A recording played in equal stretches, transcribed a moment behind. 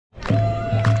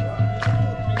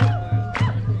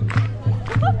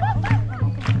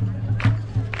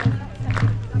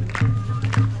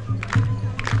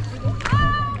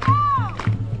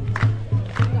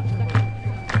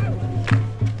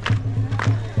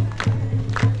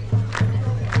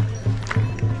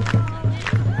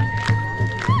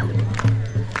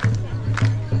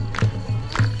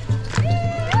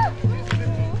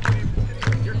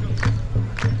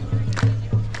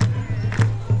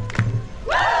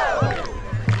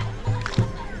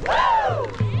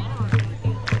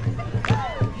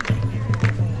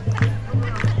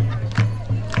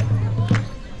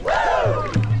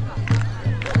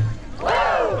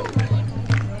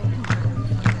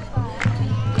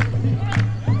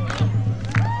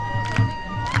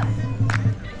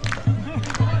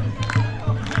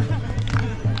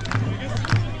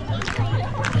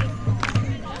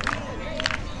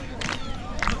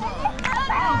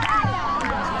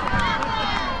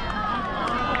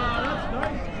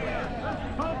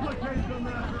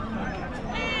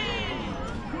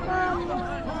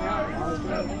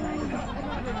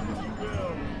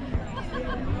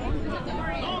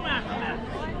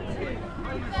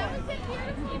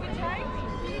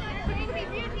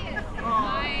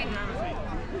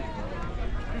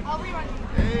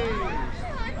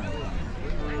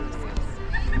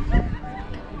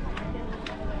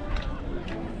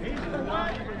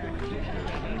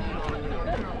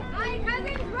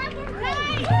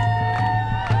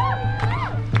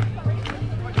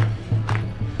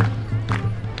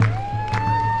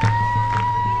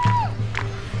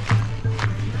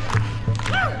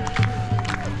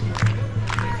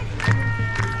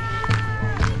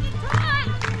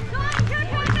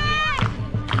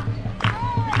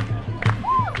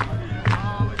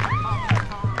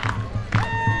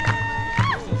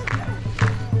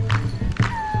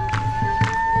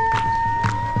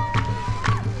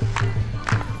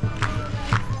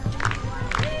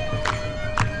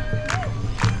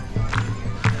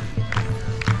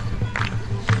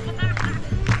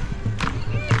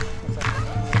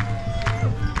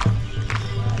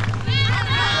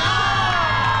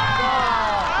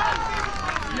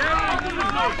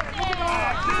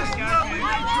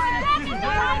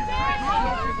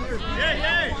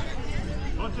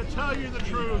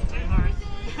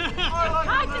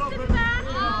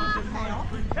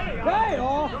We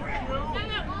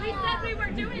said we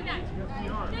were doing that.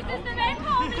 This is the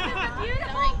Maypole. This is a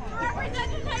beautiful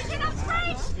representation of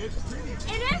spring.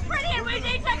 It is pretty, and we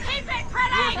need to keep it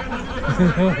pretty.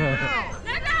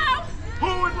 Now go. Who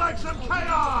would like some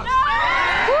chaos? No.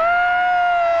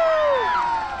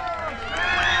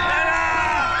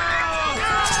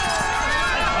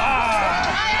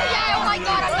 Oh my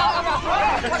God!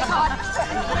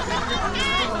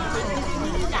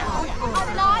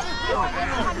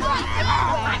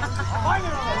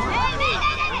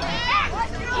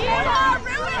 You are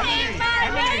ruining my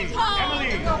Maypole!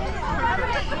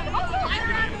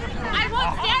 I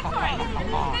won't stand for it!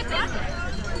 This is...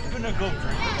 I'm gonna go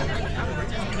drink.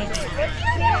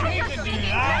 You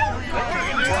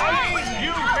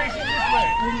facing this way.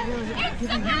 You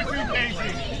two facing.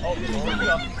 Oh, here we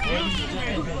go.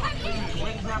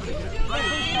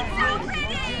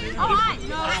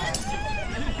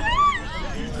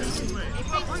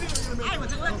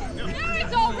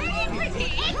 It's already pretty!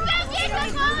 It's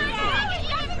so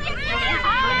beautiful!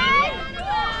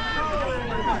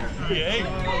 Yay!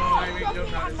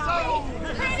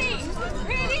 Pretty!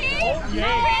 Pretty! Oh,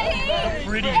 yay!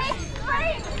 Pretty!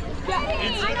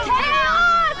 It's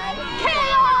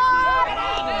Chaos!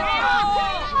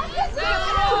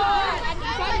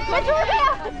 What's your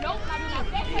hair?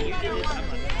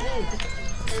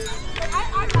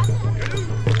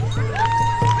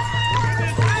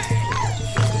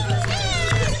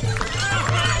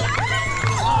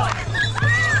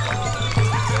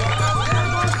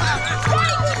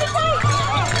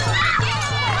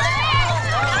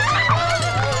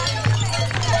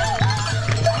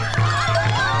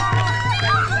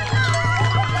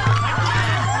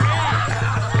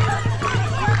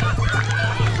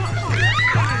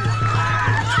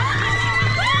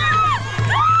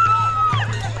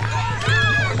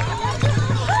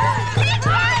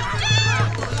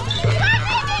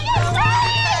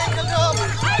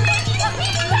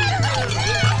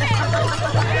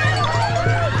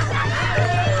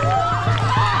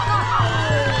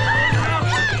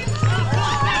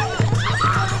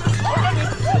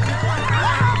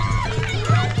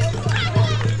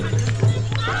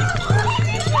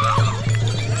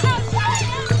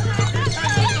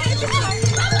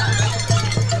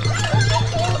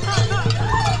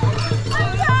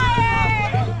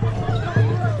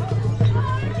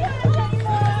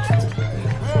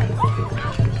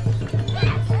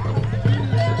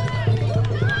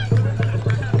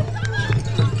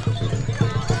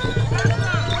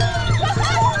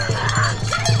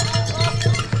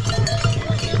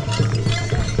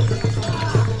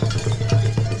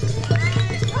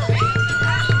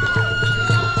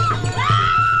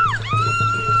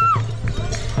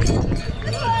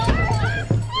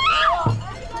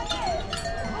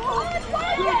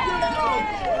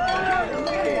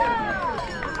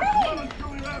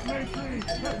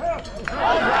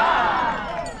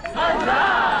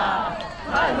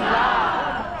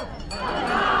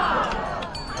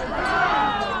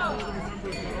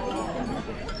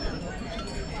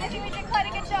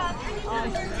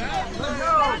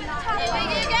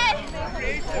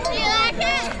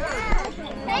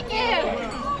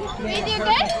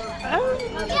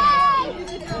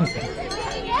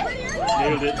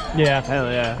 Nailed it. Yeah,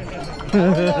 hell yeah.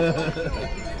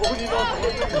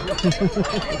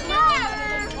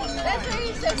 That's what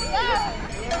you said.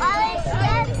 I